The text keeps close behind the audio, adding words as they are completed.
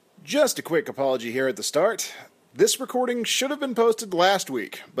Just a quick apology here at the start. This recording should have been posted last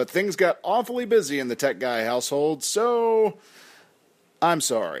week, but things got awfully busy in the Tech Guy household, so I'm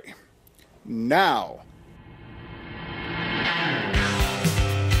sorry. Now,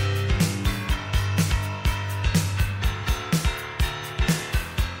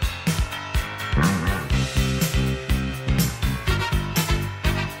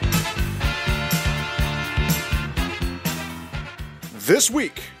 this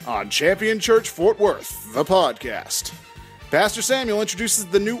week on Champion Church Fort Worth, the podcast, Pastor Samuel introduces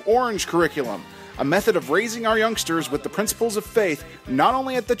the new Orange curriculum, a method of raising our youngsters with the principles of faith, not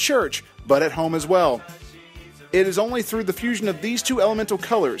only at the church, but at home as well. It is only through the fusion of these two elemental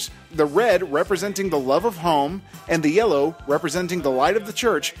colors, the red representing the love of home, and the yellow representing the light of the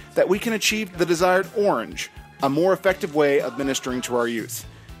church, that we can achieve the desired orange, a more effective way of ministering to our youth.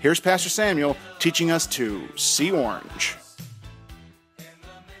 Here's Pastor Samuel teaching us to see orange.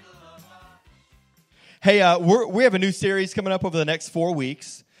 Hey, we have a new series coming up over the next 4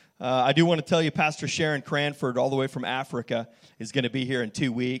 weeks. I do want to tell you, Pastor Sharon Cranford, all the way from Africa, is going to be here in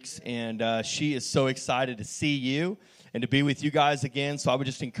 2 weeks, and she is so excited to see you and to be with you guys again. So I would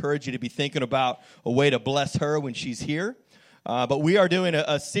just encourage you to be thinking about a way to bless her when she's here. But we are doing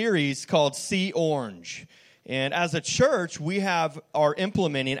a series called See Orange. And as a church, we are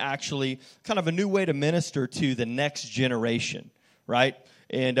implementing actually kind of a new way to minister to the next generation, right?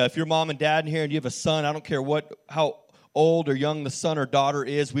 And if you're mom and dad in here and you have a son, I don't care how old or young the son or daughter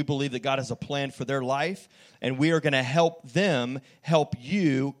is, we believe that God has a plan for their life, and we are going to help them help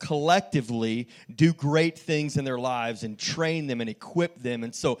you collectively do great things in their lives and train them and equip them.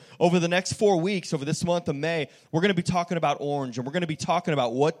 And so over the next 4 weeks, over this month of May, we're going to be talking about orange, and we're going to be talking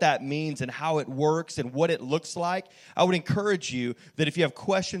about what that means and how it works and what it looks like. I would encourage you that if you have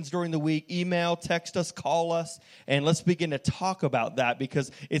questions during the week, email, text us, call us, and let's begin to talk about that, because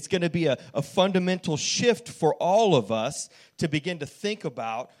it's going to be a fundamental shift for all of us to begin to think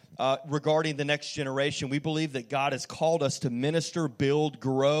about regarding the next generation. We believe that God has called us to minister, build,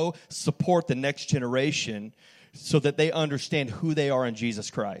 grow, support the next generation so that they understand who they are in Jesus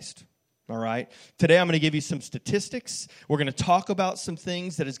Christ. All right? Today I'm going to give you some statistics. We're going to talk about some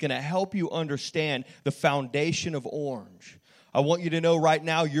things that is going to help you understand the foundation of orange. I want you to know right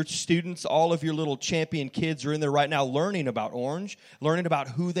now, your students, all of your little champion kids are in there right now learning about orange, learning about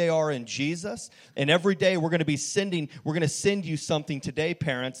who they are in Jesus. And every day we're going to send you something today,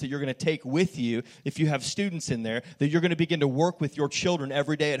 parents, that you're going to take with you if you have students in there, that you're going to begin to work with your children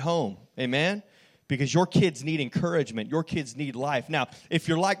every day at home. Amen? Because your kids need encouragement. Your kids need life. Now, if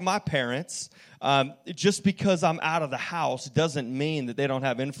you're like my parents, just because I'm out of the house doesn't mean that they don't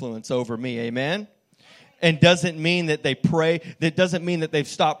have influence over me. Amen? And doesn't mean that they pray. That doesn't mean that they've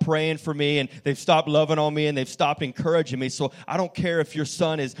stopped praying for me and they've stopped loving on me and they've stopped encouraging me. So I don't care if your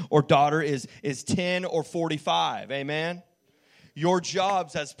son or daughter is 10 or 45. Amen? Your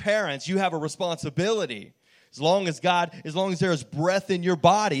jobs as parents, you have a responsibility. As long as there is breath in your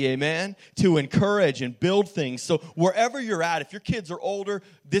body, amen, to encourage and build things. So wherever you're at, if your kids are older,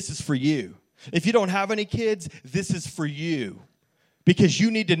 this is for you. If you don't have any kids, this is for you. Because you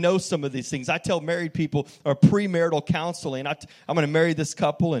need to know some of these things. I tell married people or premarital counseling. I'm going to marry this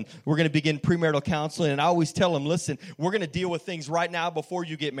couple, and we're going to begin premarital counseling. And I always tell them, listen, we're going to deal with things right now before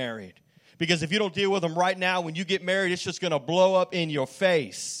you get married. Because if you don't deal with them right now, when you get married, it's just going to blow up in your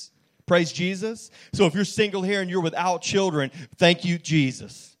face. Praise Jesus. So if you're single here and you're without children, thank you,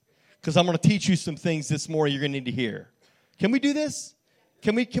 Jesus. Because I'm going to teach you some things this morning you're going to need to hear. Can we do this?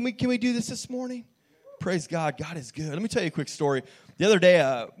 Can we do this morning? Praise God. God is good. Let me tell you a quick story. The other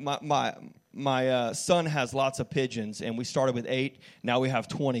day, my son has lots of pigeons, and we started with 8. Now we have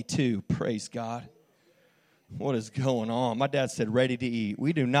 22. Praise God. What is going on? My dad said, ready to eat.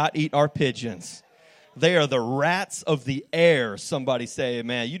 We do not eat our pigeons. They are the rats of the air. Somebody say,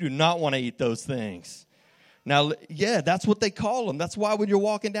 man, you do not want to eat those things. Now, yeah, that's what they call them. That's why when you're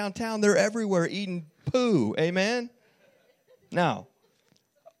walking downtown, they're everywhere eating poo. Amen? Now,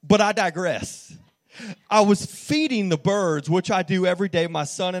 but I digress. I was feeding the birds, which I do every day. My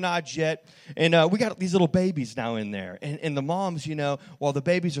son and I, Jet, and we got these little babies now in there. And the moms, while the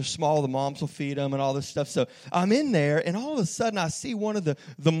babies are small, the moms will feed them and all this stuff. So I'm in there, and all of a sudden I see one of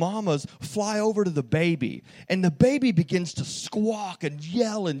the mamas fly over to the baby. And the baby begins to squawk and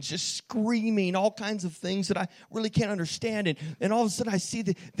yell and just screaming, all kinds of things that I really can't understand. And all of a sudden I see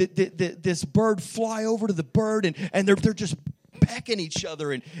this bird fly over to the bird, and they're just pecking each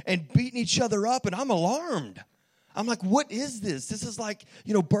other and beating each other up, and I'm alarmed. I'm like, what is this? This is like,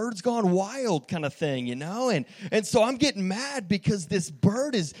 birds gone wild kind of thing, And so I'm getting mad because this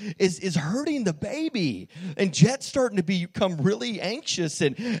bird is hurting the baby. And Jet's starting to become really anxious.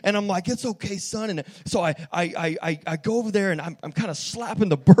 And I'm like, it's okay, son. And so I go over there and I'm kind of slapping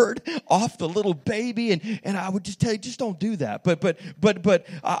the bird off the little baby. And I would just tell you, just don't do that. But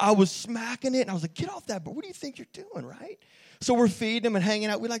I was smacking it and I was like, get off that bird. What do you think you're doing, right? So we're feeding them and hanging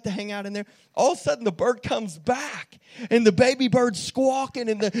out. We like to hang out in there. All of a sudden, the bird comes back, and the baby bird's squawking,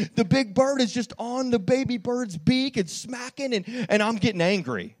 and the big bird is just on the baby bird's beak and smacking, and I'm getting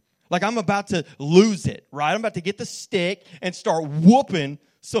angry. Like I'm about to lose it, right? I'm about to get the stick and start whooping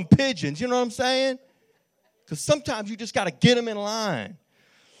some pigeons. You know what I'm saying? Because sometimes you just got to get them in line.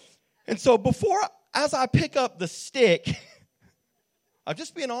 And so as I pick up the stick, I'm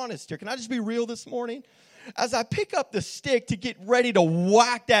just being honest here. Can I just be real this morning? As I pick up the stick to get ready to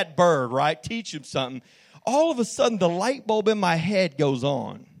whack that bird, right, teach him something, all of a sudden the light bulb in my head goes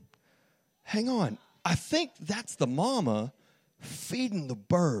on. Hang on. I think that's the mama feeding the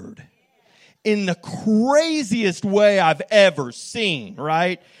bird in the craziest way I've ever seen,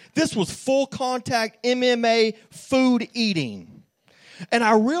 right? This was full contact MMA food eating. And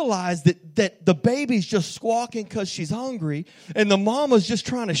I realized that the baby's just squawking because she's hungry, and the mama's just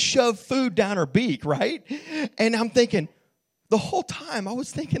trying to shove food down her beak, right? And I'm thinking, the whole time I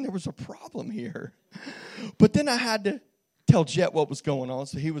was thinking there was a problem here. But then I had to tell Jet what was going on,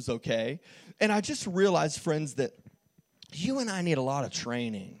 so he was okay. And I just realized, friends, that you and I need a lot of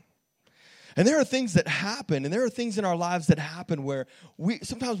training. And there are things that happen, and there are things in our lives that happen where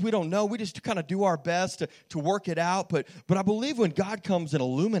sometimes we don't know. We just kind of do our best to work it out. But I believe when God comes and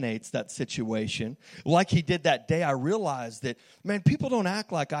illuminates that situation, like he did that day, I realized that, man, people don't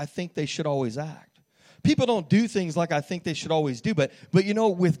act like I think they should always act. People don't do things like I think they should always do. But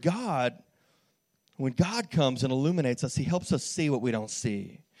with God, when God comes and illuminates us, he helps us see what we don't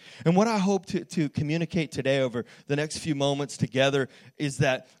see. And what I hope to communicate today over the next few moments together is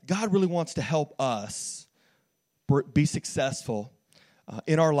that God really wants to help us be successful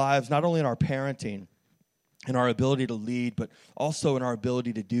in our lives, not only in our parenting, in our ability to lead, but also in our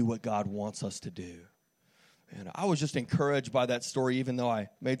ability to do what God wants us to do. And I was just encouraged by that story, even though I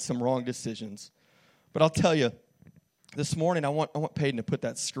made some wrong decisions. But I'll tell you, this morning I want Peyton to put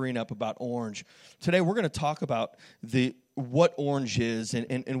that screen up about orange. Today we're going to talk about what orange is,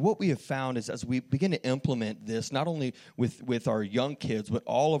 and what we have found is as we begin to implement this, not only with our young kids, but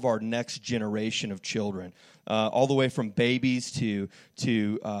all of our next generation of children, all the way from babies to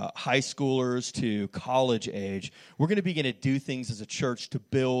high schoolers to college age, we're going to begin to do things as a church to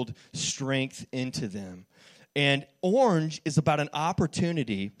build strength into them. And orange is about an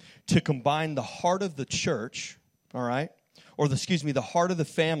opportunity to combine the heart of the church, all right, the heart of the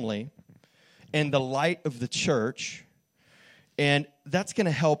family and the light of the church. And that's going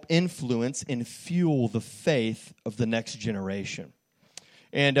to help influence and fuel the faith of the next generation.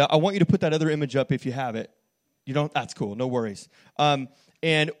 And I want you to put that other image up if you have it. You don't? That's cool. No worries.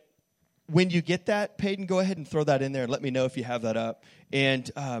 And when you get that, Peyton, go ahead and throw that in there and let me know if you have that up.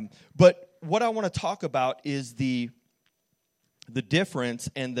 And but what I want to talk about is the difference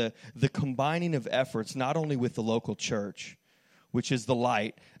and the combining of efforts, not only with the local church, which is the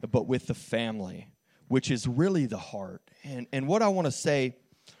light, but with the family, which is really the heart. And what I want to say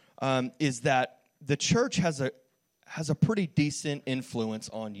is that the church has a pretty decent influence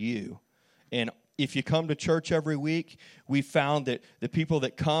on you. And if you come to church every week, we found that the people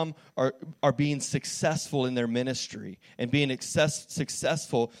that come are being successful in their ministry and being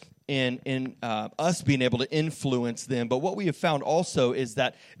successful in us being able to influence them. But what we have found also is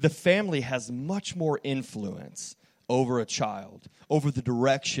that the family has much more influence over a child, over the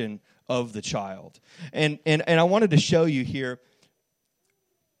direction of the child. And I wanted to show you here,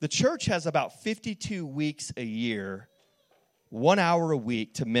 the church has about 52 weeks a year, 1 hour a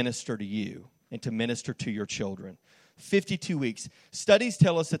week to minister to you and to minister to your children. 52 weeks. Studies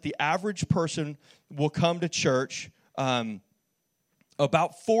tell us that the average person will come to church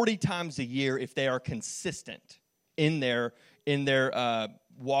about 40 times a year if they are consistent in their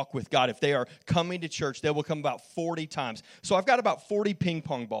walk with God. If they are coming to church, they will come about 40 times. So I've got about 40 ping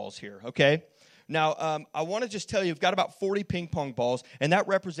pong balls here, okay? Now, I want to just tell you, I've got about 40 ping pong balls, and that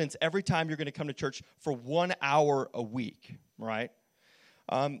represents every time you're going to come to church for 1 hour a week, right?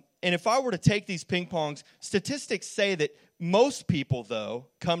 And if I were to take these ping pongs, statistics say that most people, though,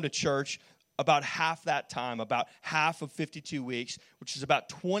 come to church about half that time, about half of 52 weeks, which is about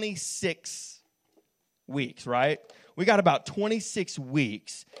 26 weeks, right? We got about 26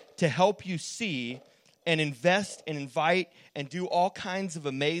 weeks to help you see and invest and invite and do all kinds of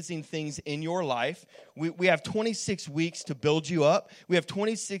amazing things in your life. We have 26 weeks to build you up. We have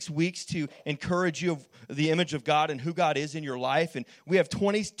 26 weeks to encourage you of the image of God and who God is in your life. And we have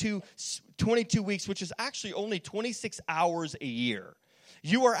 22 weeks, which is actually only 26 hours a year.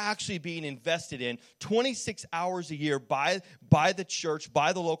 You are actually being invested in 26 hours a year by the church,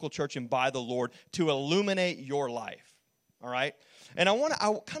 by the local church, and by the Lord to illuminate your life. All right? And I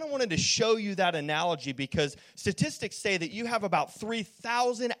kind of wanted to show you that analogy because statistics say that you have about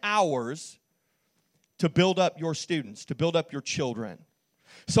 3,000 hours to build up your students, to build up your children.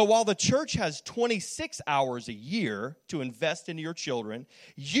 So while the church has 26 hours a year to invest into your children,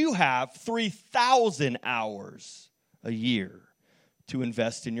 you have 3,000 hours a year to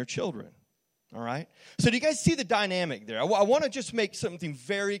invest in your children. All right? So do you guys see the dynamic there? I want to just make something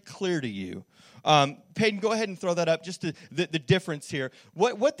very clear to you. Peyton, go ahead and throw that up, just the difference here.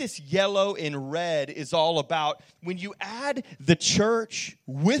 What this yellow and red is all about, when you add the church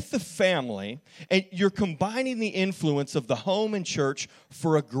with the family, and you're combining the influence of the home and church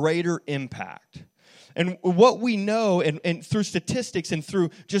for a greater impact. And what we know, and through statistics and through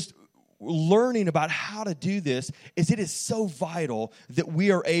just learning about how to do this, is it is so vital that we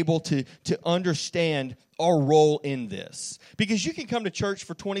are able to understand our role in this. Because you can come to church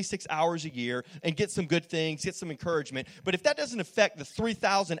for 26 hours a year and get some good things, get some encouragement, but if that doesn't affect the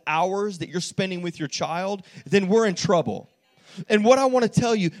 3,000 hours that you're spending with your child, then we're in trouble. And what I want to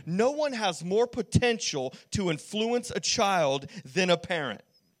tell you, no one has more potential to influence a child than a parent.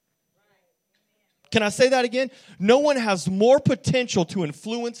 Can I say that again? No one has more potential to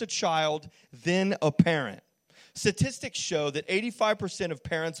influence a child than a parent. Statistics show that 85% of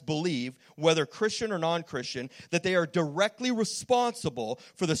parents believe, whether Christian or non-Christian, that they are directly responsible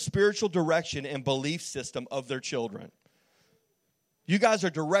for the spiritual direction and belief system of their children. You guys are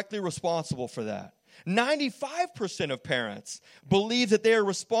directly responsible for that. 95% of parents believe that they are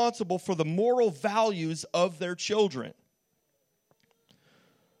responsible for the moral values of their children.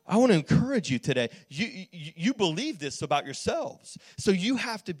 I want to encourage you today. You believe this about yourselves. So you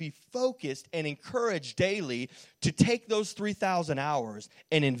have to be focused and encouraged daily to take those 3,000 hours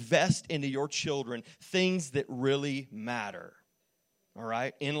and invest into your children things that really matter, all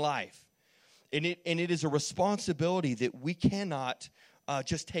right, in life. And it is a responsibility that we cannot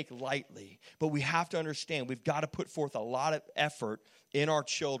just take lightly. But we have to understand we've got to put forth a lot of effort in our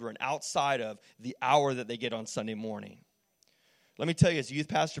children outside of the hour that they get on Sunday morning. Let me tell you, as a youth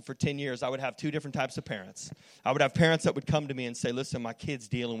pastor for 10 years, I would have two different types of parents. I would have parents that would come to me and say, listen, my kid's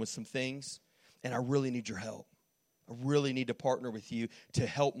dealing with some things, and I really need your help. I really need to partner with you to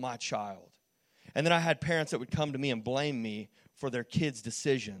help my child. And then I had parents that would come to me and blame me for their kids'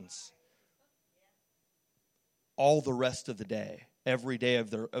 decisions all the rest of the day, every day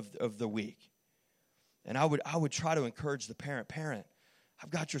of the week. And I would try to encourage the parent, I've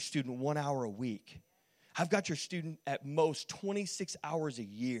got your student 1 hour a week. I've got your student at most 26 hours a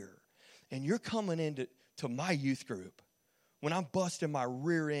year, and you're coming into my youth group when I'm busting my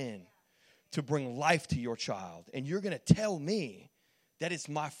rear end to bring life to your child, and you're going to tell me that it's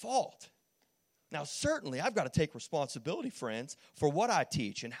my fault. Now, certainly, I've got to take responsibility, friends, for what I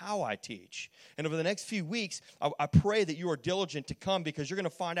teach and how I teach. And over the next few weeks, I pray that you are diligent to come because you're going to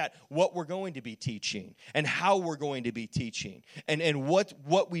find out what we're going to be teaching and how we're going to be teaching and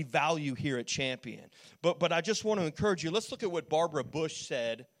what we value here at Champion. But I just want to encourage you. Let's look at what Barbara Bush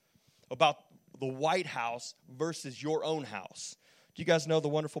said about the White House versus your own house. Do you guys know the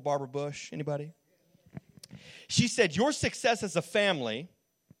wonderful Barbara Bush? Anybody? She said, your success as a family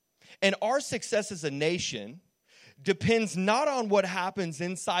and our success as a nation depends not on what happens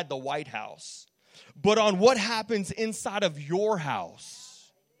inside the White House, but on what happens inside of your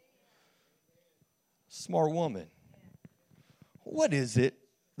house. Smart woman. What is it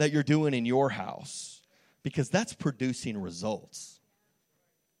that you're doing in your house? Because that's producing results.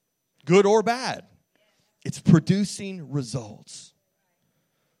 Good or bad. It's producing results.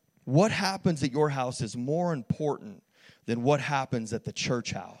 What happens at your house is more important than what happens at the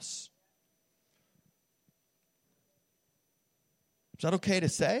church house. Is that okay to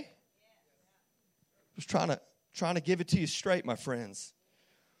say? Just trying to give it to you straight, my friends.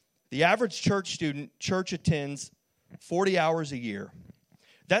 The average church student, church attends 40 hours a year.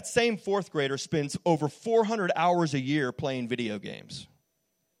 That same fourth grader spends over 400 hours a year playing video games.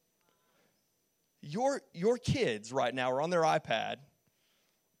 Your kids right now are on their iPad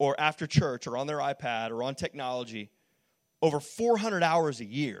or after church or on their iPad or on technology over 400 hours a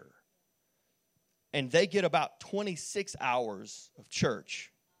year. And they get about 26 hours of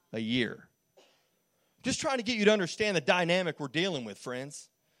church a year. Just trying to get you to understand the dynamic we're dealing with, friends.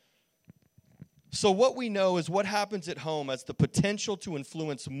 So what we know is what happens at home has the potential to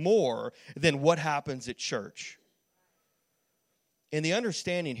influence more than what happens at church. And the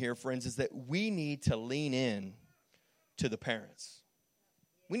understanding here, friends, is that we need to lean in to the parents.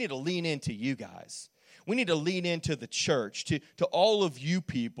 We need to lean into you guys. We need to lean into the church, to all of you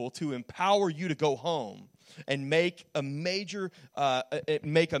people, to empower you to go home and make a major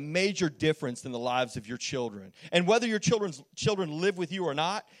difference in the lives of your children. And whether your children live with you or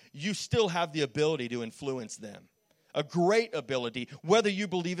not, you still have the ability to influence them. A great ability, whether you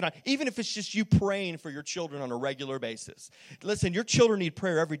believe it or not, even if it's just you praying for your children on a regular basis. Listen, your children need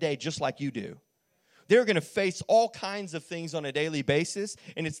prayer every day just like you do. They're going to face all kinds of things on a daily basis,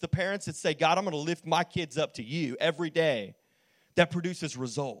 and it's the parents that say, God, I'm going to lift my kids up to you every day. That produces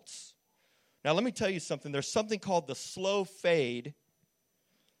results. Now, let me tell you something. There's something called the slow fade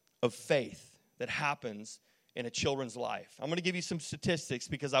of faith that happens in a children's life. I'm going to give you some statistics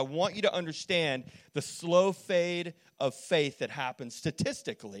because I want you to understand the slow fade of faith that happens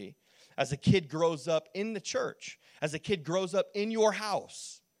statistically as a kid grows up in the church, as a kid grows up in your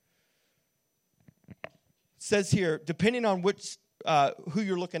house. It says here, depending on which who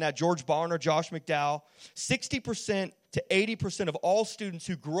you're looking at, George Barner, Josh McDowell, 60% to 80% of all students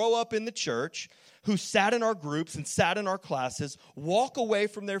who grow up in the church, who sat in our groups and sat in our classes, walk away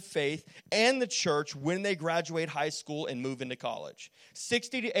from their faith and the church when they graduate high school and move into college.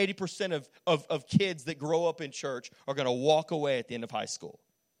 60 to 80% of kids that grow up in church are going to walk away at the end of high school.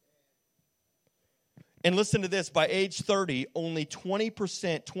 And listen to this, by age 30, only 20 to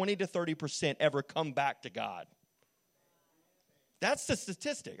 30% ever come back to God. That's the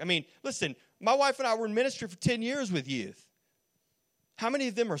statistic. I mean, listen, my wife and I were in ministry for 10 years with youth. How many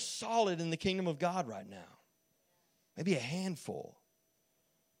of them are solid in the kingdom of God right now? Maybe a handful.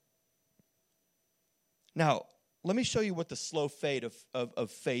 Now, let me show you what the slow fade of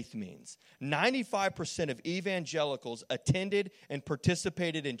faith means. 95% of evangelicals attended and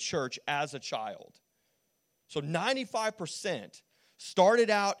participated in church as a child. So 95% started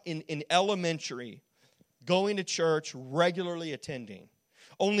out in elementary, going to church, regularly attending.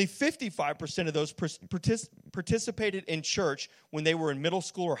 Only 55% of those participated in church when they were in middle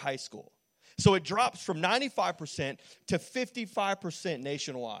school or high school. So it drops from 95% to 55%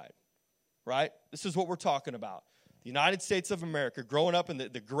 nationwide, right? This is what we're talking about. The United States of America, growing up in the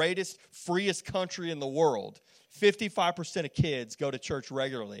greatest, freest country in the world, 55% of kids go to church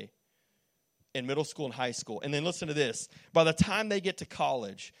regularly in middle school and high school. And then listen to this. By the time they get to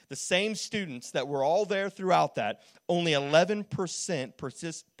college, the same students that were all there throughout that, only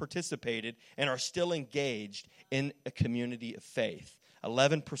 11% participated and are still engaged in a community of faith.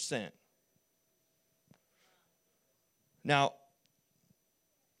 11%. Now,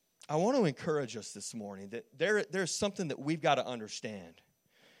 I want to encourage us this morning that there's something that we've got to understand.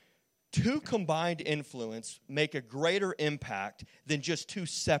 Two combined influence make a greater impact than just two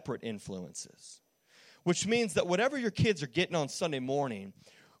separate influences. Which means that whatever your kids are getting on Sunday morning,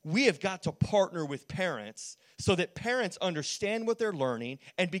 we have got to partner with parents so that parents understand what they're learning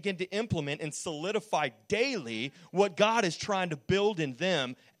and begin to implement and solidify daily what God is trying to build in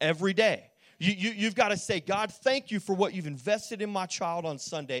them every day. You've got to say, God, thank you for what you've invested in my child on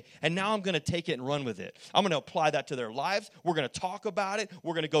Sunday, and now I'm going to take it and run with it. I'm going to apply that to their lives. We're going to talk about it.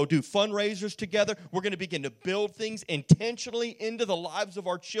 We're going to go do fundraisers together. We're going to begin to build things intentionally into the lives of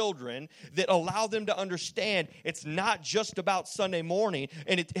our children that allow them to understand it's not just about Sunday morning,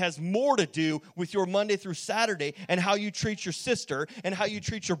 and it has more to do with your Monday through Saturday and how you treat your sister and how you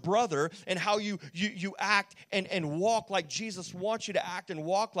treat your brother and how you act and walk like Jesus wants you to act and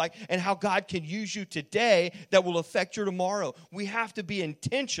walk like, and how God can use you today that will affect your tomorrow. We have to be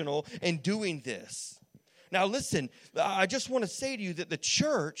intentional in doing this. Now listen, I just want to say to you that the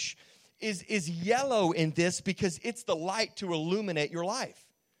church is yellow in this because it's the light to illuminate your life.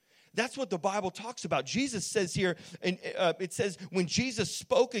 That's what the Bible talks about. Jesus says here, and it says, when Jesus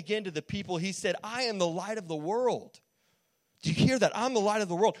spoke again to the people, he said, I am the light of the world. Do you hear that? I'm the light of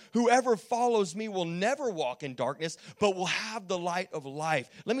the world. Whoever follows me will never walk in darkness, but will have the light of life.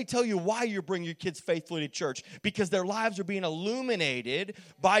 Let me tell you why you bring your kids faithfully to church. Because their lives are being illuminated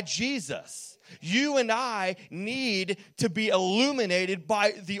by Jesus. You and I need to be illuminated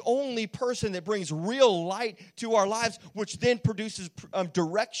by the only person that brings real light to our lives, which then produces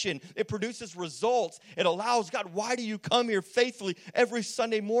direction. It produces results. It allows God, why do you come here faithfully every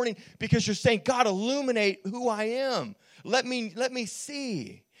Sunday morning? Because you're saying, God, illuminate who I am. Let me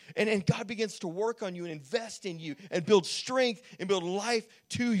see. And God begins to work on you and invest in you and build strength and build life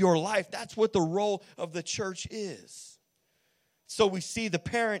to your life. That's what the role of the church is. So we see the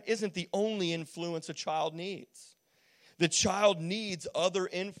parent isn't the only influence a child needs. The child needs other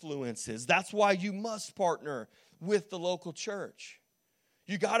influences. That's why you must partner with the local church.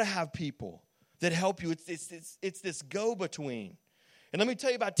 You got to have people that help you. It's this go-between. And let me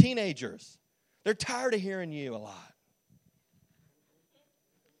tell you about teenagers. They're tired of hearing you a lot.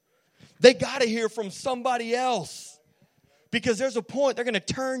 They got to hear from somebody else. Because there's a point they're going to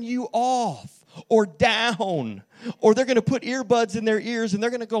turn you off or down. Or they're going to put earbuds in their ears and they're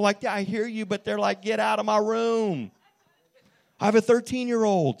going to go like, yeah, I hear you, but they're like, get out of my room. I have a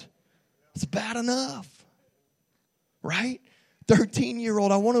 13-year-old. It's bad enough. Right?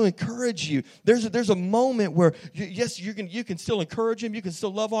 13-year-old, I want to encourage you. There's a moment where, yes, you can still encourage him. You can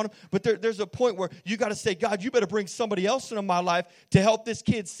still love on him. But there's a point where you got to say, God, you better bring somebody else into my life to help this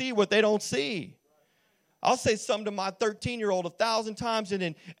kid see what they don't see. I'll say something to my 13-year-old 1,000 times,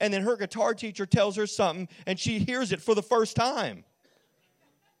 and then her guitar teacher tells her something, and she hears it for the first time.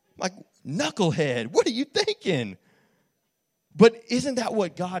 Like, knucklehead, what are you thinking? But isn't that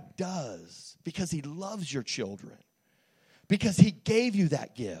what God does? Because he loves your children. Because he gave you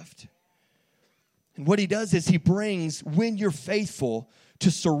that gift. And what he does is he brings, when you're faithful,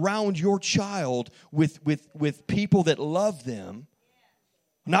 to surround your child with people that love them.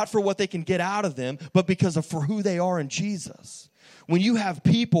 Not for what they can get out of them, but for who they are in Jesus. When you have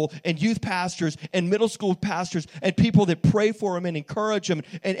people and youth pastors and middle school pastors and people that pray for them and encourage them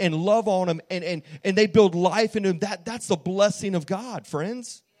and love on them and they build life into them, that's the blessing of God,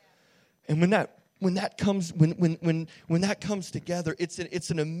 friends. And when that comes together, it's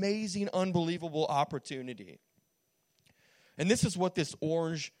an amazing, unbelievable opportunity. And this is what this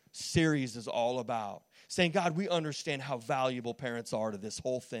Orange series is all about. Saying, God, we understand how valuable parents are to this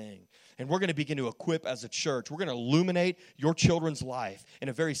whole thing. And we're going to begin to equip as a church. We're going to illuminate your children's life in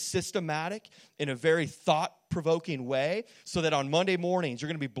a very systematic, in a very thought-provoking way, so that on Monday mornings, you're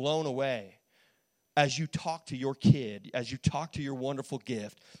going to be blown away as you talk to your kid, as you talk to your wonderful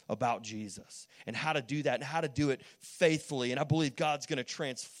gift about Jesus and how to do that and how to do it faithfully. And I believe God's going to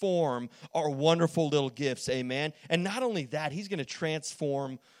transform our wonderful little gifts, amen? And not only that, he's going to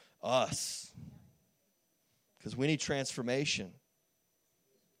transform us. Because we need transformation.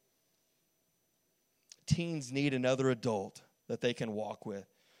 Teens need another adult that they can walk with.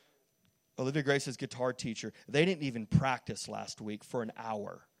 Olivia Grace's guitar teacher, they didn't even practice last week for an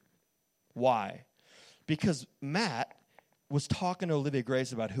hour. Why? Because Matt was talking to Olivia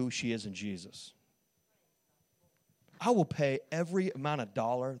Grace about who she is in Jesus. I will pay every amount of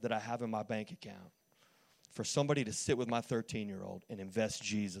dollar that I have in my bank account for somebody to sit with my 13-year-old and invest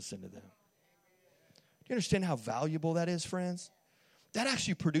Jesus into them. You understand how valuable that is, friends? That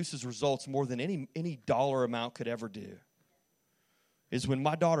actually produces results more than any dollar amount could ever do. Is when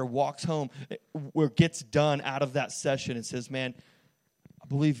my daughter walks home or gets done out of that session and says, man, I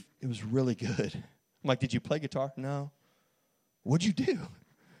believe it was really good. I'm like, did you play guitar? No. What'd you do?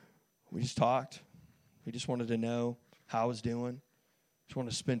 We just talked. We just wanted to know how I was doing. Just wanted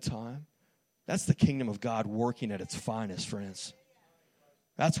to spend time. That's the kingdom of God working at its finest, friends.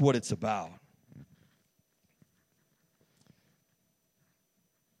 That's what it's about.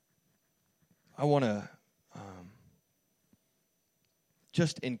 I want to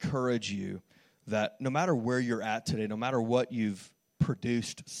just encourage you that no matter where you're at today, no matter what you've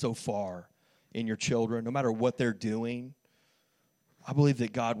produced so far in your children, no matter what they're doing, I believe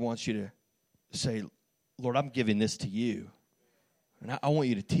that God wants you to say, Lord, I'm giving this to you. And I want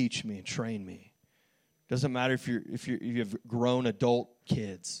you to teach me and train me. Doesn't matter if you have grown adult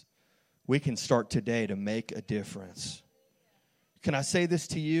kids. We can start today to make a difference. Can I say this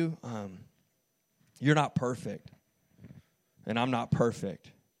to you? You're not perfect, and I'm not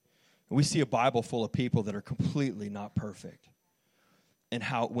perfect. We see a Bible full of people that are completely not perfect. And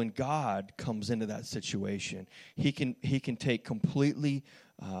how when God comes into that situation, he can take completely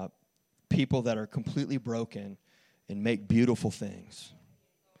people that are completely broken and make beautiful things.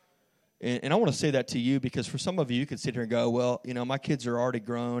 And I want to say that to you because for some of you could sit here and go, well, you know, my kids are already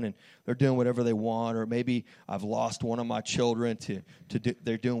grown and they're doing whatever they want, or maybe I've lost one of my children to do,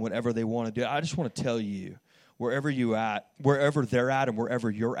 they're doing whatever they want to do. I just want to tell you, wherever they're at and wherever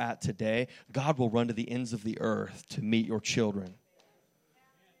you're at today, God will run to the ends of the earth to meet your children.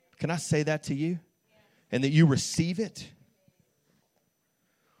 Can I say that to you? And that you receive it?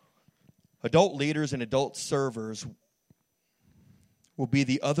 Adult leaders and adult servers will be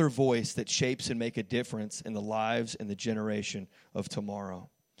the other voice that shapes and make a difference in the lives and the generation of tomorrow.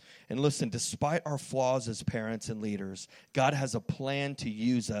 And listen, despite our flaws as parents and leaders, God has a plan to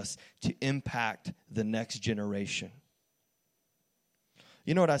use us to impact the next generation.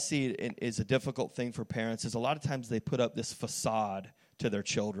 You know what I see is a difficult thing for parents is a lot of times they put up this facade to their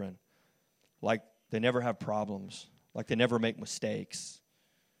children. Like they never have problems. like they never make mistakes,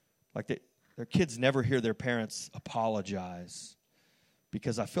 like their kids never hear their parents apologize.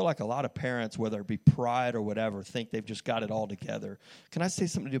 Because I feel like a lot of parents, whether it be pride or whatever, think they've just got it all together. Can I say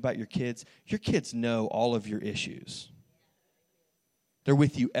something to you about your kids? Your kids know all of your issues. They're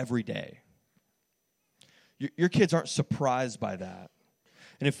with you every day. Your kids aren't surprised by that.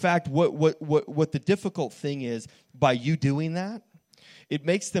 And in fact, what the difficult thing is, by you doing that, it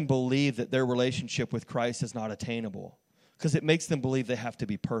makes them believe that their relationship with Christ is not attainable. Because it makes them believe they have to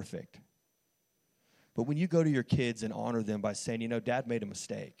be perfect. But when you go to your kids and honor them by saying, Dad made a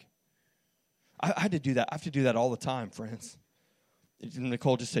mistake. I had to do that. I have to do that all the time, friends. And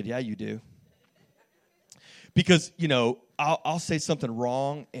Nicole just said, yeah, you do. Because, I'll say something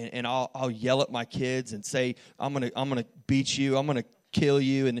wrong, and I'll yell at my kids and say, I'm gonna beat you. I'm gonna kill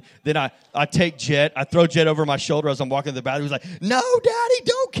you. And then I take Jet. I throw Jet over my shoulder as I'm walking to the bathroom. He's like, no, Daddy,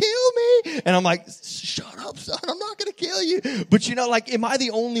 don't kill me. And I'm like, shut up, son. I'm not going to kill you. But, am I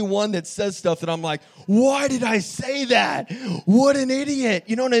the only one that says stuff that I'm like, why did I say that? What an idiot.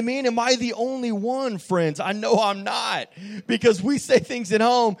 You know what I mean? Am I the only one, friends? I know I'm not. Because we say things at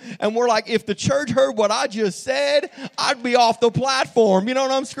home, and we're like, if the church heard what I just said, I'd be off the platform. You know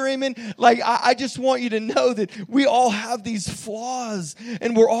what I'm screaming? I just want you to know that we all have these flaws.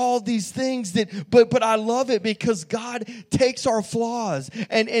 And we're all these things but I love it because God takes our flaws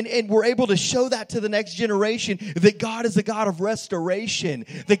and we're able to show that to the next generation that God is a God of restoration,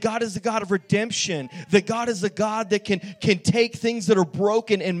 that God is a God of redemption, that God is a God that can take things that are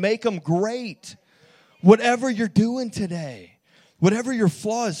broken and make them great. Whatever you're doing today, whatever your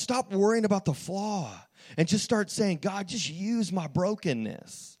flaw is, stop worrying about the flaw and just start saying, God, just use my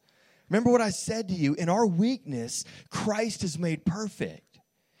brokenness. Remember what I said to you, in our weakness, Christ is made perfect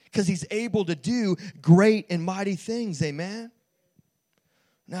because he's able to do great and mighty things, amen?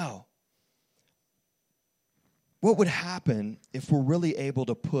 Now, what would happen if we're really able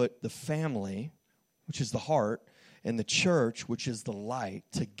to put the family, which is the heart, and the church, which is the light,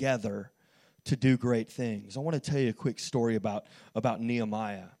 together to do great things? I want to tell you a quick story about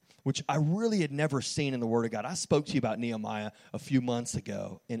Nehemiah, which I really had never seen in the Word of God. I spoke to you about Nehemiah a few months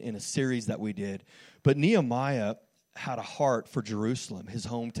ago in a series that we did. But Nehemiah had a heart for Jerusalem, his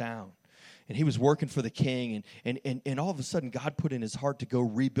hometown. And he was working for the king, and all of a sudden God put in his heart to go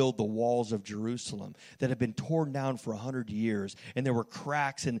rebuild the walls of Jerusalem that had been torn down for 100 years. And there were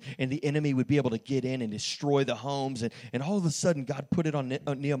cracks, and the enemy would be able to get in and destroy the homes. And all of a sudden God put it on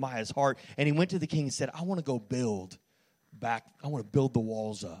Nehemiah's heart, and he went to the king and said, I want to go build back. I want to build the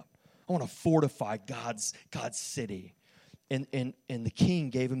walls up. I want to fortify God's city. And the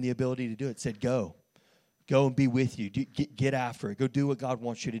king gave him the ability to do it. Said, go and be with you. Get after it. Go do what God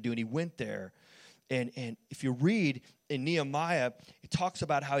wants you to do. And he went there. And if you read in Nehemiah, it talks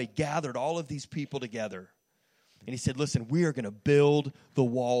about how he gathered all of these people together. And he said, listen, we are going to build the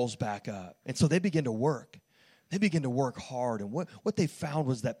walls back up. And so they began to work. They began to work hard. And what they found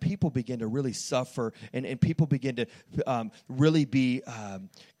was that people began to really suffer, and people began to really be kind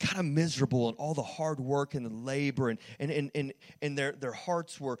of miserable in all the hard work and the labor. And their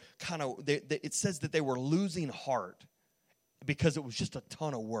hearts were kind of, it says that they were losing heart because it was just a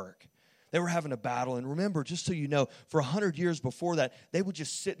ton of work. They were having a battle. And remember, just so you know, for 100 years before that, they would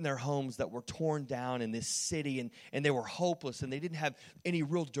just sit in their homes that were torn down in this city, and they were hopeless, and they didn't have any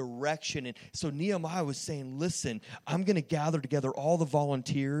real direction. And so Nehemiah was saying, listen, I'm going to gather together all the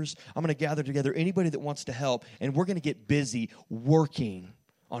volunteers. I'm going to gather together anybody that wants to help, and we're going to get busy working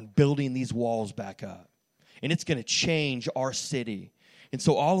on building these walls back up. And it's going to change our city. And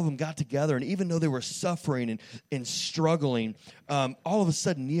so all of them got together, and even though they were suffering and struggling, all of a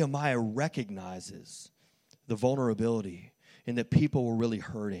sudden Nehemiah recognizes the vulnerability and that people were really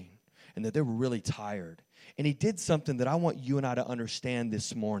hurting and that they were really tired. And he did something that I want you and I to understand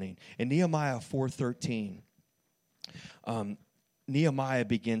this morning. In Nehemiah 4:13, Nehemiah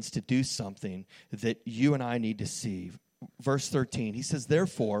begins to do something that you and I need to see. Verse 13, he says,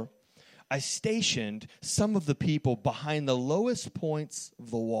 therefore, I stationed some of the people behind the lowest points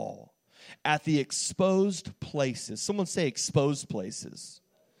of the wall at the exposed places. Someone say exposed places.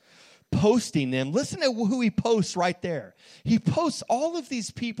 Posting them. Listen to who he posts right there. He posts all of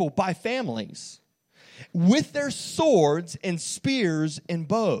these people by families with their swords and spears and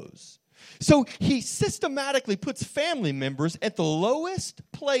bows. So he systematically puts family members at the lowest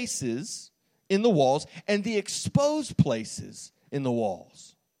places in the walls and the exposed places in the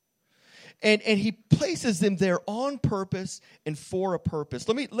walls. And he places them there on purpose and for a purpose.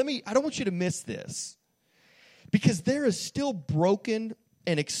 Let me, I don't want you to miss this. Because there is still broken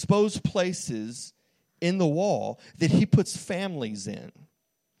and exposed places in the wall that he puts families in.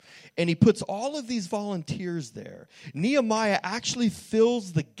 And he puts all of these volunteers there. Nehemiah actually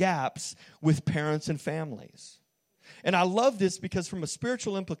fills the gaps with parents and families. And I love this because from a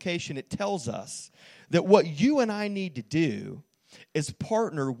spiritual implication, it tells us that what you and I need to do is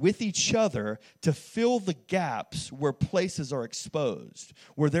partner with each other to fill the gaps where places are exposed,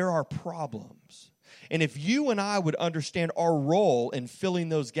 where there are problems. And if you and I would understand our role in filling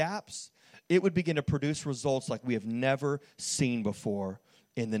those gaps, it would begin to produce results like we have never seen before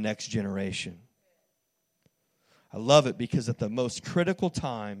in the next generation. I love it because at the most critical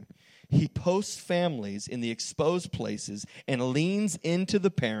time, he posts families in the exposed places and leans into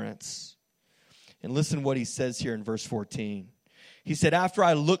the parents. And listen what he says here in verse 14. He said, after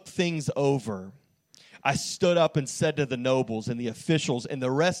I looked things over, I stood up and said to the nobles and the officials and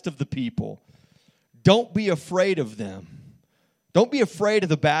the rest of the people, don't be afraid of them. Don't be afraid of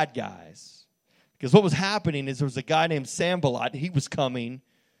the bad guys. Because what was happening is there was a guy named Sanballat. He was coming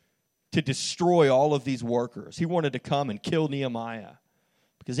to destroy all of these workers. He wanted to come and kill Nehemiah.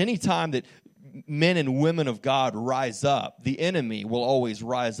 Because any time that men and women of God rise up, the enemy will always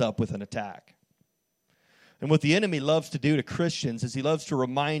rise up with an attack. And what the enemy loves to do to Christians is he loves to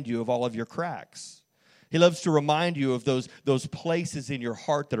remind you of all of your cracks. He loves to remind you of those places in your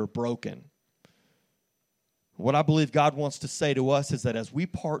heart that are broken. What I believe God wants to say to us is that as we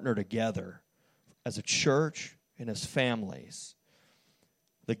partner together as a church and as families,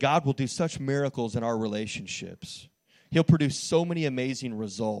 that God will do such miracles in our relationships. He'll produce so many amazing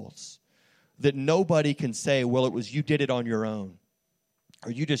results that nobody can say, well, it was you did it on your own.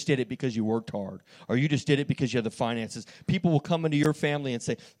 Or you just did it because you worked hard. Or you just did it because you had the finances. People will come into your family and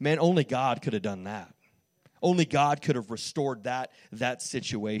say, man, only God could have done that. Only God could have restored that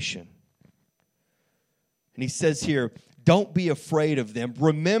situation. And he says here, don't be afraid of them.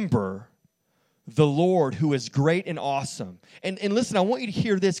 Remember the Lord who is great and awesome. And listen, I want you to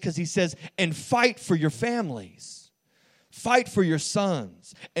hear this because he says, and fight for your families. Fight for your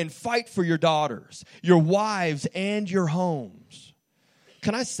sons and fight for your daughters, your wives and your homes.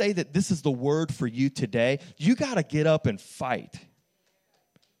 Can I say that this is the word for you today? You got to get up and fight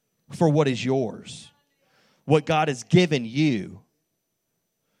for what is yours, what God has given you.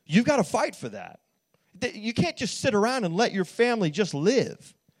 You've got to fight for that. You can't just sit around and let your family just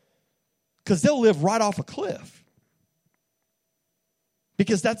live, because they'll live right off a cliff.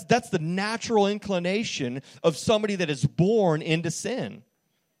 Because that's the natural inclination of somebody that is born into sin.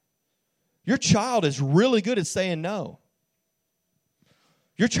 Your child is really good at saying no.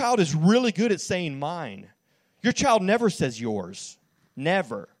 Your child is really good at saying mine. Your child never says yours.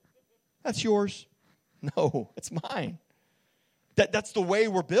 Never. That's yours. No, it's mine. That's the way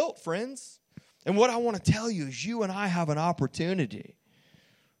we're built, friends. And what I want to tell you is you and I have an opportunity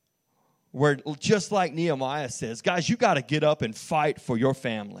where, just like Nehemiah says, guys, you got to get up and fight for your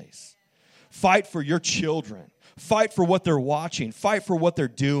families. Fight for your children. Fight for what they're watching. Fight for what they're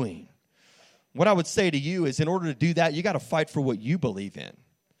doing. What I would say to you is, in order to do that, you got to fight for what you believe in.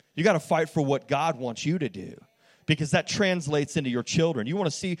 You got to fight for what God wants you to do, because that translates into your children. You want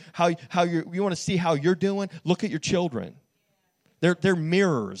to see how you're doing? Look at your children. They're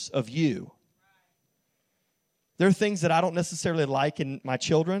mirrors of you. There are things that I don't necessarily like in my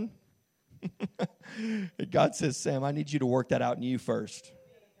children. God says, Sam, I need you to work that out in you first.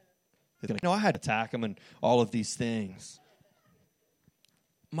 I had to attack them and all of these things.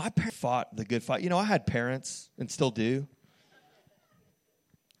 My parents fought the good fight. I had parents and still do.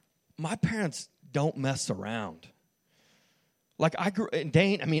 My parents don't mess around. Like I grew, and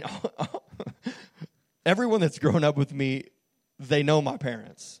Dane, everyone that's grown up with me, they know my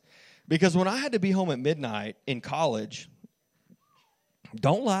parents. Because when I had to be home at midnight in college,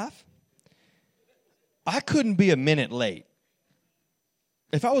 don't laugh, I couldn't be a minute late.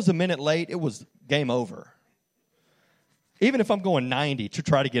 If I was a minute late, it was game over. Even if I'm going 90 to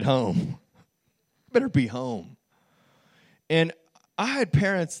try to get home, better be home. And I had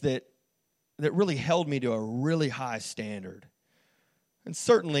parents that really held me to a really high standard. And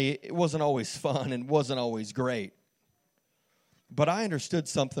certainly it wasn't always fun and wasn't always great. But I understood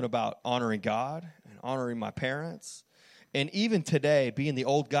something about honoring God and honoring my parents. And even today, being the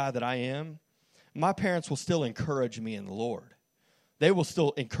old guy that I am, my parents will still encourage me in the Lord. They will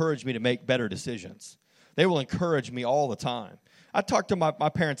still encourage me to make better decisions. They will encourage me all the time. I talk to my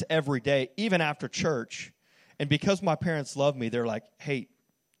parents every day, even after church. And because my parents love me, they're like, hey,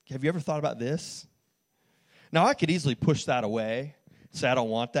 have you ever thought about this? Now, I could easily push that away, say, I don't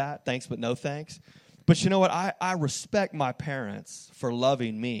want that, thanks, but no thanks. But you know what? I respect my parents for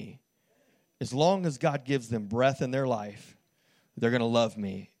loving me. As long as God gives them breath in their life, they're going to love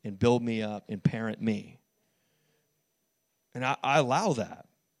me and build me up and parent me. And I allow that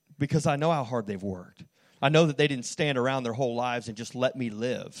because I know how hard they've worked. I know that they didn't stand around their whole lives and just let me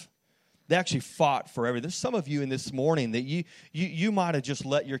live. They actually fought for everything. There's some of you in this morning that you might have just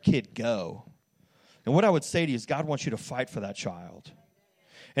let your kid go. And what I would say to you is God wants you to fight for that child.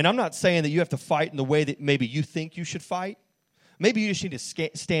 And I'm not saying that you have to fight in the way that maybe you think you should fight. Maybe you just need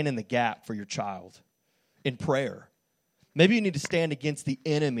to stand in the gap for your child in prayer. Maybe you need to stand against the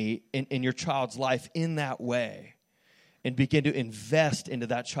enemy in your child's life in that way and begin to invest into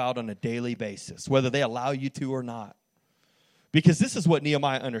that child on a daily basis, whether they allow you to or not. Because this is what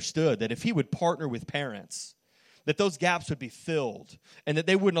Nehemiah understood, that if he would partner with parents, that those gaps would be filled and that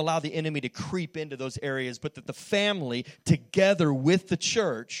they wouldn't allow the enemy to creep into those areas, but that the family, together with the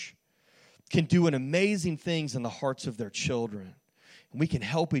church, can do an amazing things in the hearts of their children. And we can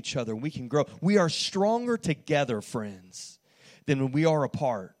help each other. We can grow. We are stronger together, friends, than when we are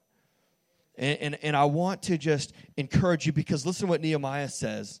apart. And I want to just encourage you, because listen to what Nehemiah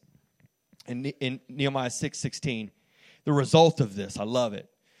says in Nehemiah 6:16. The result of this, I love it.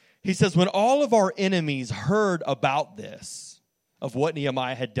 He says, when all of our enemies heard about this, of what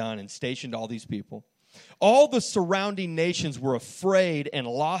Nehemiah had done and stationed all these people, all the surrounding nations were afraid and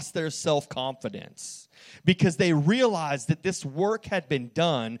lost their self-confidence because they realized that this work had been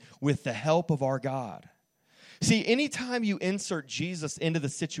done with the help of our God. See, anytime you insert Jesus into the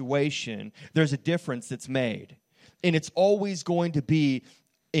situation, there's a difference that's made. And it's always going to be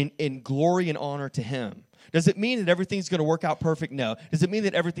in glory and honor to him. Does it mean that everything's going to work out perfect? No. Does it mean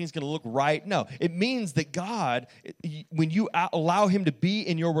that everything's going to look right? No. It means that God, when you allow him to be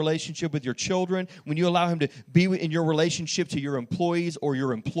in your relationship with your children, when you allow him to be in your relationship to your employees or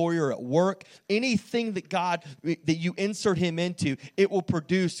your employer at work, anything that you insert him into, it will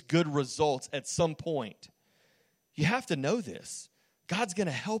produce good results at some point. You have to know this. God's going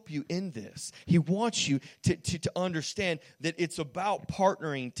to help you in this. He wants you to understand that it's about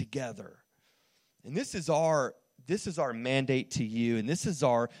partnering together. And this is our mandate to you, and this is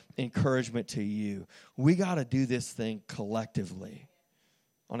our encouragement to you. We got to do this thing collectively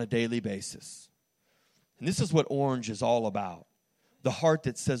on a daily basis. And this is what Orange is all about. The heart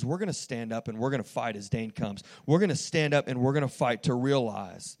that says we're going to stand up and we're going to fight as Dane comes. We're going to stand up and we're going to fight to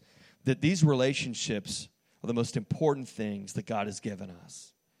realize that these relationships are the most important things that God has given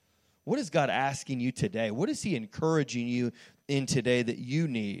us. What is God asking you today? What is he encouraging you in today that you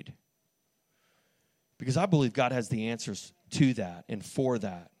need? Because I believe God has the answers to that and for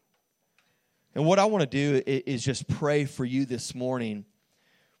that. And what I want to do is just pray for you this morning.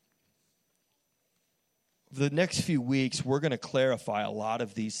 The next few weeks, we're going to clarify a lot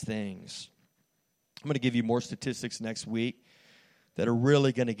of these things. I'm going to give you more statistics next week that are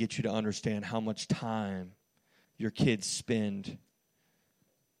really going to get you to understand how much time your kids spend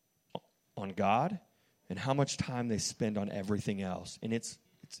on God and how much time they spend on everything else. And it's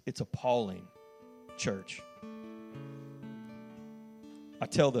appalling. Church. I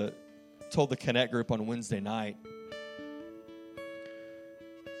told the Connect group on Wednesday night,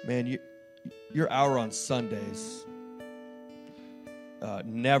 man, your hour on Sundays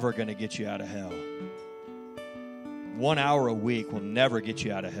never going to get you out of hell. 1 hour a week will never get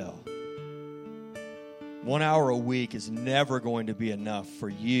you out of hell. 1 hour a week is never going to be enough for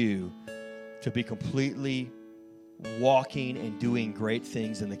you to be completely walking and doing great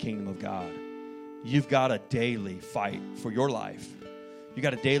things in the kingdom of God. You've got to daily fight for your life. You've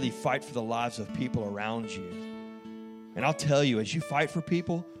got to daily fight for the lives of people around you. And I'll tell you, as you fight for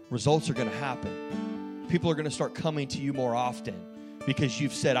people, results are going to happen. People are going to start coming to you more often because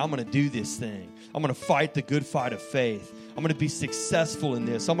you've said, I'm going to do this thing. I'm going to fight the good fight of faith. I'm going to be successful in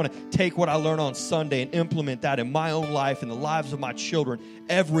this. I'm going to take what I learn on Sunday and implement that in my own life and the lives of my children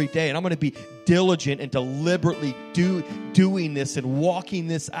every day. And I'm going to be diligent and deliberately doing this and walking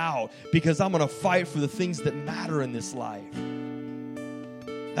this out because I'm going to fight for the things that matter in this life.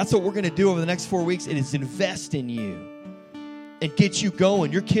 That's what we're going to do over the next 4 weeks. It is invest in you and get you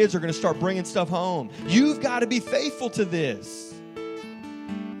going. Your kids are going to start bringing stuff home. You've got to be faithful to this.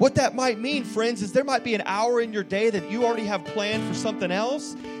 What that might mean, friends, is there might be an hour in your day that you already have planned for something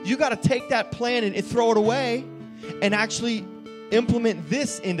else. You got to take that plan and throw it away and actually implement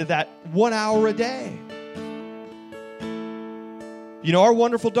this into that 1 hour a day. You know, our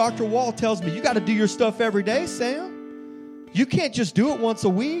wonderful Dr. Wall tells me, you got to do your stuff every day, Sam. You can't just do it once a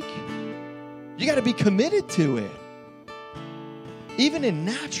week. You got to be committed to it. Even in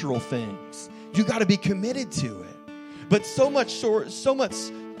natural things, you got to be committed to it. But so much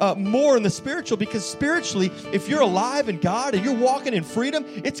more in the spiritual, because spiritually, if you're alive in God and you're walking in freedom,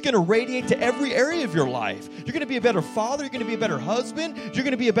 it's going to radiate to every area of your life. You're going to be a better father. You're going to be a better husband. You're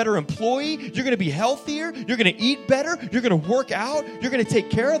going to be a better employee. You're going to be healthier. You're going to eat better. You're going to work out. You're going to take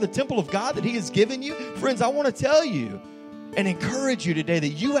care of the temple of God that He has given you. Friends, I want to tell you and encourage you today that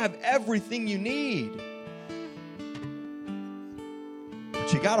you have everything you need.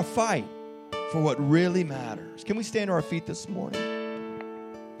 But you got to fight for what really matters. Can we stand to our feet this morning?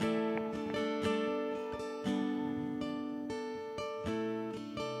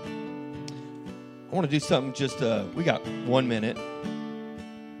 I want to do something we got 1 minute.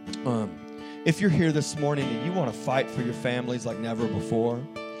 If you're here this morning and you want to fight for your families like never before,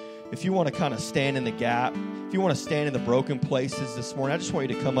 if you want to kind of stand in the gap, if you want to stand in the broken places this morning, I just want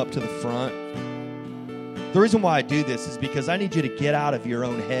you to come up to the front. The reason why I do this is because I need you to get out of your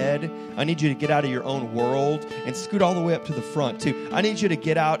own head. I need you to get out of your own world and scoot all the way up to the front too. I need you to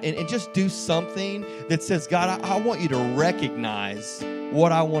get out and just do something that says, God, I want you to recognize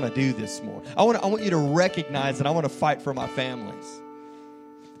what I want to do this morning. I want you to recognize that I want to fight for my families.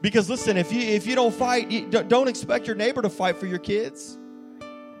 Because listen, if you don't fight, don't expect your neighbor to fight for your kids.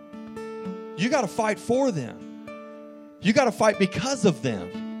 You got to fight for them. You got to fight because of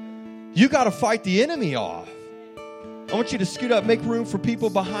them. You got to fight the enemy off. I want you to scoot up, make room for people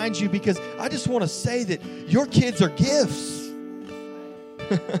behind you, because I just want to say that your kids are gifts.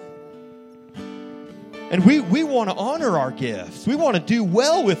 And we want to honor our gifts. We want to do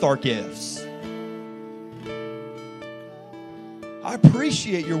well with our gifts. I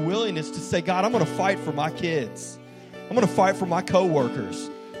appreciate your willingness to say, God, I'm going to fight for my kids. I'm going to fight for my coworkers.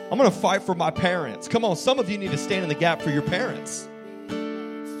 I'm going to fight for my parents. Come on, some of you need to stand in the gap for your parents.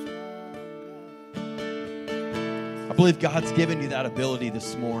 I believe God's given you that ability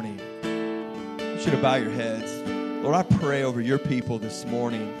this morning. You should have bowed your heads. Lord, I pray over your people this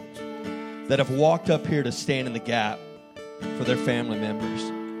morning that have walked up here to stand in the gap for their family members,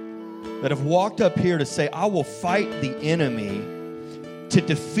 that have walked up here to say, I will fight the enemy, to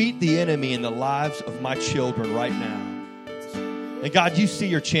defeat the enemy in the lives of my children right now. And God, you see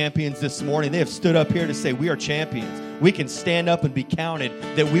your champions this morning. They have stood up here to say, we are champions. We can stand up and be counted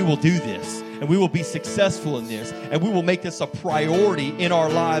that we will do this, and we will be successful in this, and we will make this a priority in our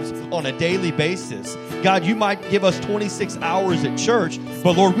lives on a daily basis. God, you might give us 26 hours at church,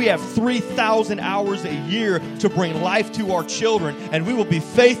 but Lord, we have 3,000 hours a year to bring life to our children, and we will be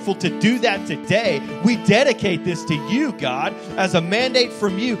faithful to do that today. We dedicate this to you, God, as a mandate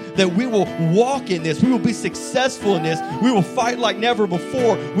from you that we will walk in this. We will be successful in this. We will fight like never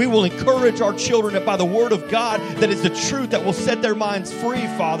before. We will encourage our children that by the word of God, that is the truth that will set their minds free,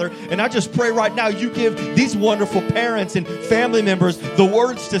 Father. And I just pray right now you give these wonderful parents and family members the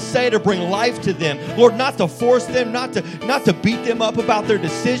words to say to bring life to them. Lord, not to force them, not to beat them up about their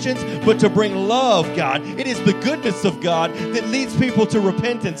decisions, but to bring love, God. It is the goodness of God that leads people to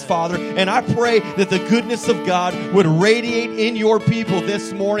repentance, Father. And I pray that the goodness of God would radiate in your people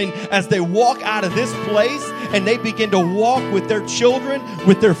this morning as they walk out of this place and they begin to walk with their children,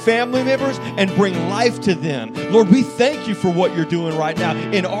 with their family members, and bring life to them. Lord, we thank you for what you're doing right now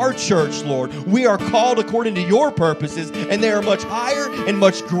in our church, Lord. We are called according to your purposes, and they are much higher and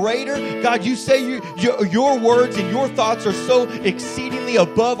much greater. God, you say your words and your thoughts are so exceedingly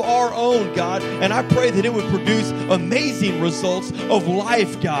above our own, God, and I pray that it would produce amazing results of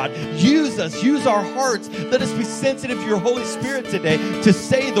life, God. Use us, use our hearts. Let us be sensitive to your Holy Spirit today to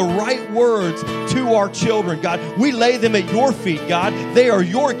say the right words to our children, God. We lay them at your feet, God. They are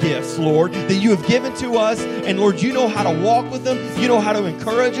your gifts, Lord, that you have given to us, and Lord, you know how to walk with them. You know how to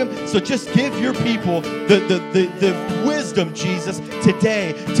encourage them. So just give your people the wisdom, Jesus,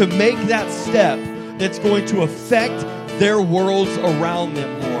 today to make that step that's going to affect their worlds around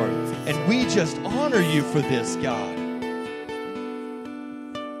them, Lord. And we just honor you for this, God.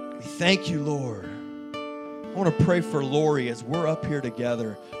 We thank you, Lord. I want to pray for Lori as we're up here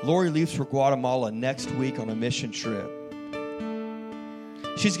together. Lori leaves for Guatemala next week on a mission trip.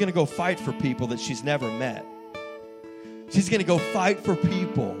 She's going to go fight for people that she's never met. She's going to go fight for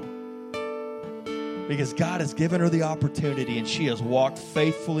people because God has given her the opportunity and she has walked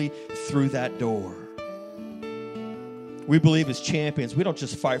faithfully through that door. We believe as champions, we don't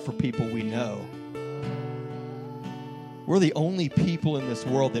just fight for people we know. We're the only people in this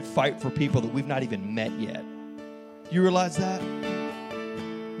world that fight for people that we've not even met yet. You realize that?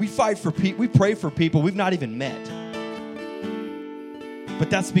 We fight for people, we pray for people we've not even met. But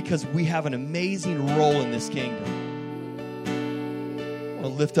that's because we have an amazing role in this kingdom. I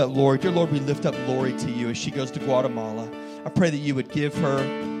want to lift up Lori. Dear Lord, we lift up Lori to you as she goes to Guatemala. I pray that you would give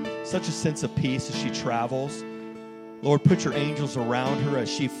her such a sense of peace as she travels. Lord, put your angels around her as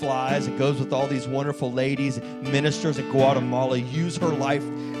she flies and goes with all these wonderful ladies, ministers in Guatemala. Use her life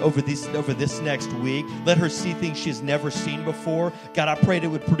over this next week. Let her see things she's never seen before. God, I pray that it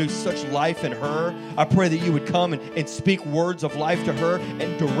would produce such life in her. I pray that you would come and speak words of life to her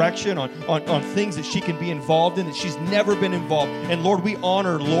and direction on things that she can be involved in that she's never been involved. And Lord, we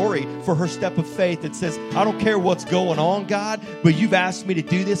honor Lori for her step of faith that says, I don't care what's going on, God, but you've asked me to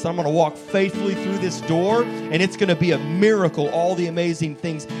do this. I'm going to walk faithfully through this door, and it's going to be a miracle, all the amazing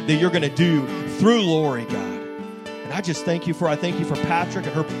things that you're going to do through Lori, God. And I thank you for Patrick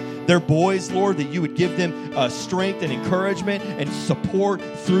and their boys, Lord, that you would give them strength and encouragement and support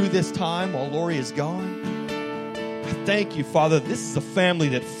through this time while Lori is gone. I thank you, Father. This is a family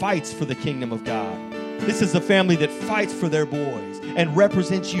that fights for the kingdom of God. This is a family that fights for their boys and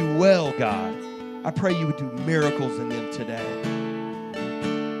represents you well, God. I pray you would do miracles in them today.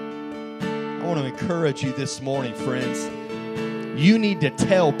 I want to encourage you this morning, friends. You need to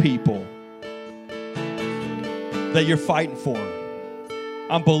tell people that you're fighting for them.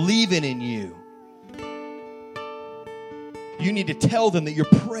 I'm believing in you. You need to tell them that you're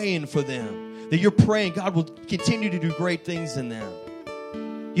praying for them, that you're praying God will continue to do great things in them.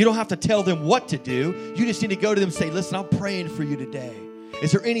 You don't have to tell them what to do. You just need to go to them and say, listen, I'm praying for you today.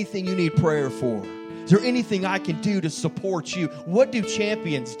 Is there anything you need prayer for? Is there anything I can do to support you? What do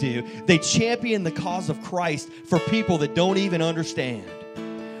champions do? They champion the cause of Christ for people that don't even understand.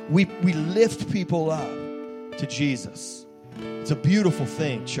 We lift people up to Jesus. It's a beautiful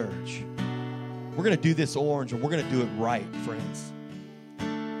thing, church. We're going to do this orange, and we're going to do it right, friends.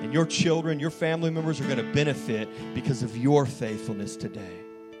 And your children, your family members are going to benefit because of your faithfulness today.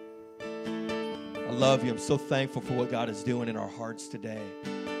 I love you. I'm so thankful for what God is doing in our hearts today.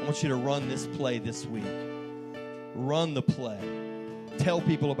 I want you to run this play this week. Run the play. Tell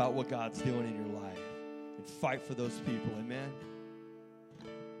people about what God's doing in your life. And fight for those people. Amen.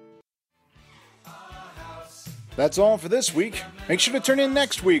 That's all for this week. Make sure to turn in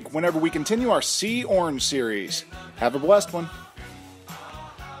next week whenever we continue our See Orange series. Have a blessed one.